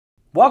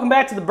Welcome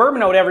back to the Bourbon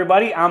Note,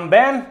 everybody. I'm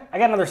Ben. I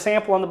got another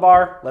sample on the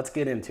bar. Let's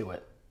get into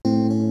it.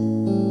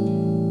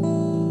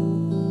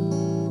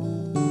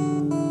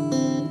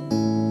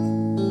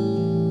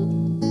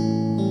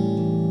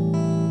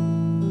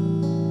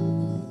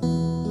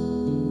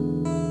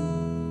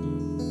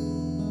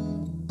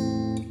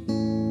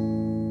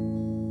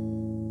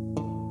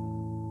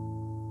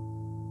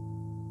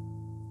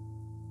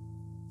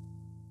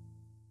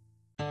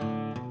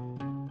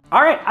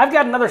 All right, I've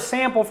got another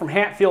sample from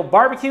Hatfield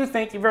Barbecue.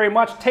 Thank you very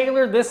much,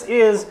 Taylor. This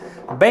is,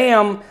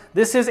 bam,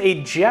 this is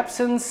a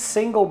Jeppson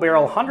single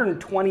barrel,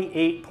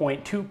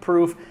 128.2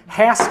 proof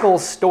Haskell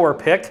store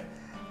pick.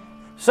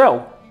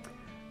 So,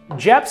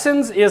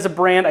 Jeppson's is a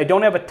brand I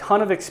don't have a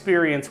ton of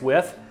experience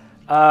with.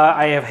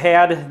 I have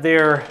had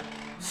their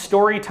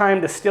Storytime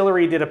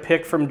Distillery did a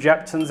pick from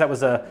Jeppson's that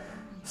was a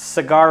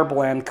cigar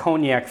blend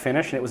cognac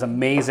finish, and it was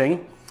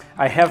amazing.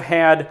 I have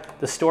had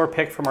the store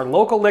pick from our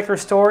local liquor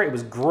store. It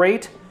was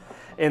great.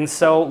 And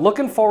so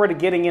looking forward to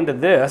getting into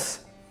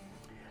this.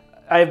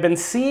 I've been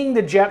seeing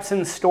the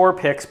Jeppson store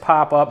picks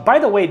pop up. By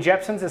the way,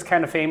 Jeppson's is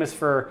kind of famous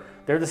for,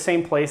 they're the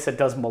same place that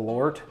does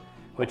Malort,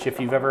 which if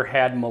you've ever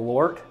had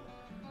Malort,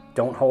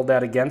 don't hold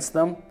that against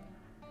them.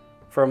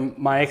 From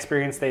my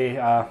experience, they've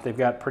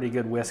got pretty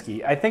good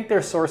whiskey. I think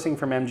they're sourcing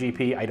from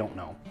MGP, I don't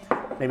know.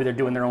 Maybe they're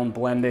doing their own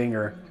blending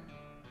or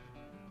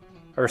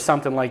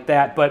something like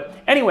that. But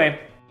anyway,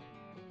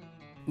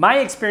 my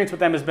experience with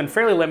them has been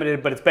fairly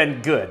limited, but it's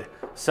been good.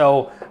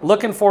 So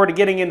looking forward to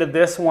getting into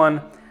this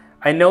one.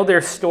 I know their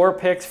store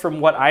picks from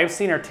what I've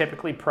seen are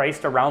typically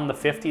priced around the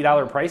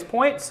 $50 price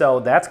point,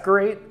 so that's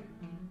great.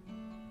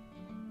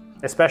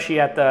 Especially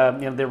at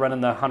the, they're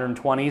running the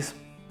 120s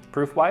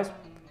proof-wise.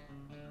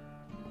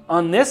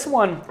 On this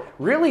one,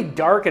 really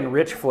dark and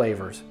rich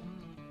flavors.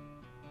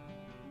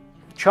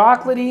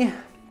 Chocolatey,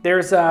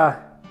 there's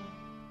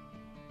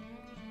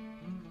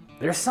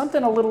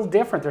something a little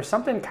different. There's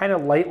something kind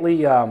of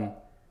lightly,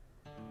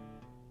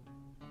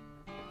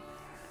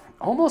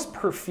 almost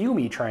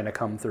perfumey trying to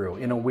come through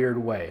in a weird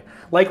way.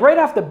 Like right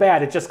off the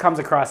bat, it just comes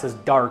across as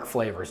dark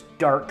flavors.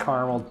 Dark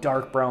caramel,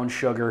 dark brown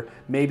sugar,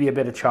 maybe a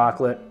bit of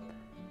chocolate.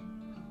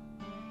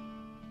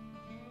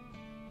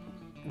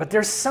 But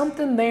there's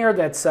something there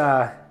that's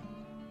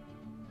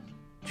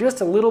just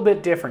a little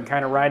bit different,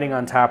 kind of riding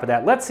on top of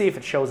that. Let's see if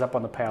it shows up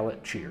on the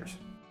palate. Cheers.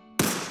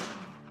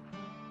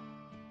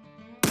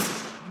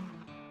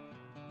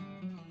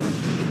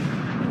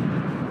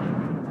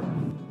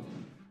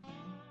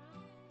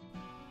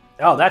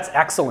 Oh, that's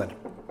excellent.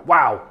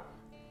 Wow.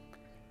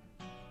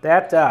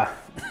 That,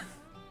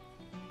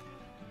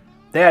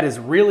 that is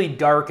really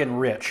dark and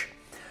rich.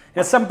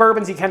 Now, some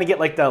bourbons, you kind of get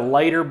like the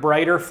lighter,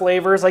 brighter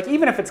flavors. Like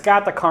even if it's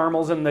got the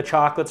caramels and the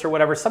chocolates or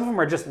whatever, some of them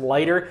are just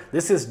lighter.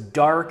 This is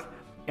dark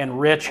and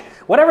rich.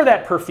 Whatever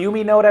that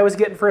perfumey note I was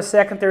getting for a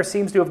second there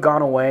seems to have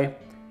gone away.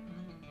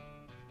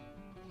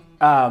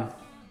 Yeah,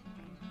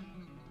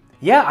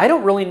 I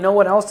don't really know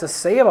what else to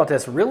say about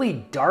this.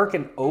 Really dark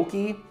and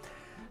oaky.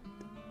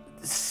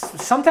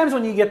 Sometimes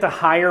when you get the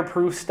higher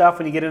proof stuff,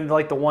 when you get into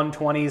like the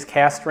 120s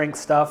cast strength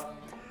stuff,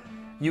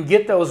 you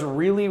get those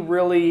really,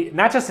 really,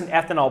 not just an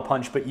ethanol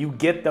punch, but you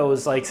get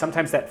those like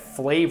sometimes that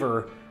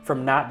flavor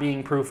from not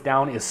being proofed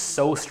down is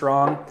so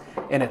strong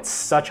and it's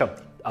such a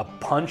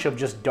punch of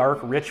just dark,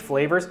 rich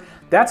flavors.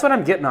 That's what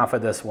I'm getting off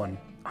of this one,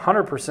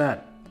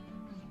 100%.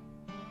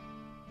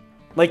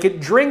 Like it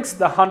drinks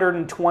the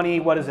 120,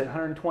 what is it,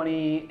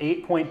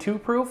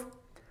 128.2 proof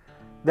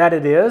that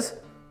it is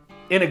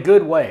in a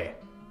good way.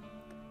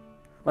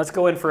 Let's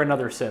go in for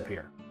another sip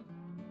here.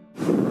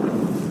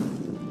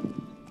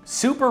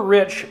 Super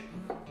rich.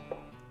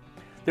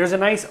 There's a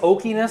nice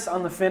oakiness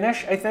on the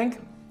finish, I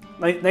think.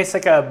 Nice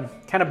like a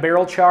kind of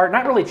barrel char.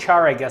 Not really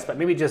char, I guess, but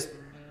maybe just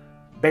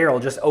barrel,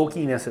 just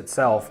oakiness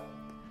itself.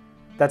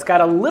 That's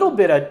got a little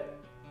bit of,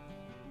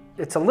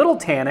 it's a little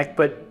tannic,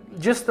 but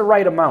just the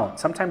right amount.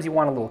 Sometimes you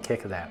want a little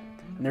kick of that,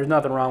 and there's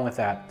nothing wrong with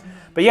that.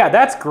 But yeah,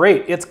 that's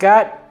great. It's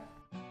got,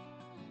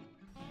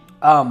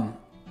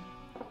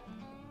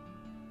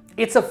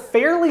 it's a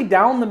fairly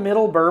down the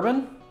middle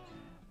bourbon.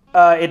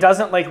 It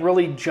doesn't like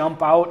really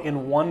jump out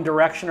in one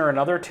direction or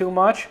another too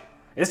much.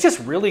 It's just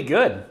really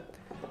good.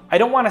 I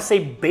don't want to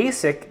say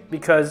basic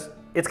because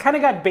it's kind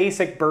of got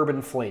basic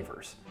bourbon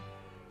flavors,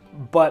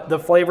 but the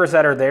flavors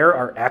that are there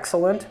are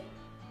excellent.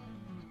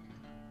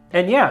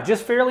 And yeah,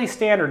 just fairly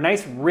standard.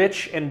 Nice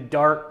rich and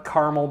dark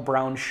caramel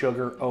brown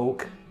sugar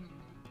oak.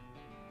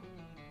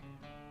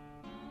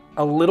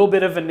 A little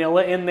bit of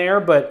vanilla in there,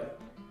 but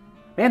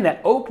man,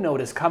 that oak note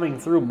is coming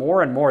through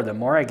more and more the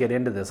more I get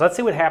into this. Let's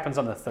see what happens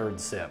on the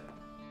third sip.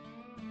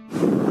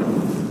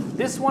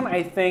 This one,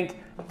 I think,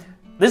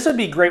 this would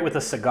be great with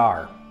a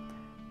cigar.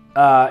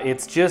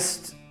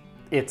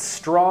 It's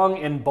strong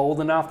and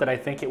bold enough that I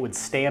think it would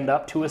stand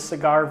up to a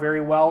cigar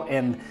very well,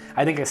 and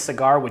I think a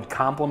cigar would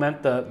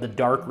complement the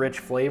dark, rich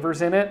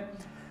flavors in it.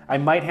 I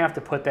might have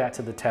to put that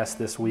to the test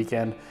this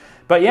weekend.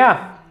 But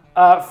yeah,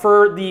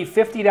 For the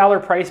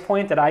 $50 price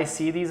point that I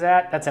see these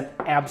at, that's an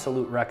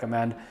absolute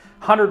recommend.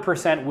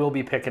 100% will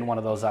be picking one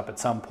of those up at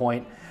some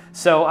point.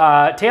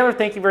 So Taylor,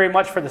 thank you very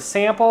much for the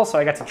sample. So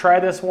I got to try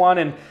this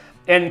one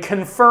and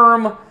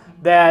confirm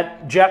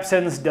that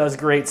Jeppson's does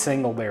great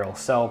single barrel.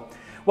 So,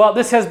 well,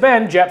 this has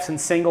been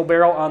Jeppson's Single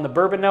Barrel on the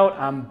Bourbon Note.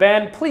 I'm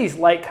Ben. Please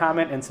like,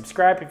 comment, and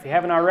subscribe if you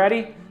haven't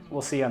already.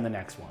 We'll see you on the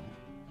next one.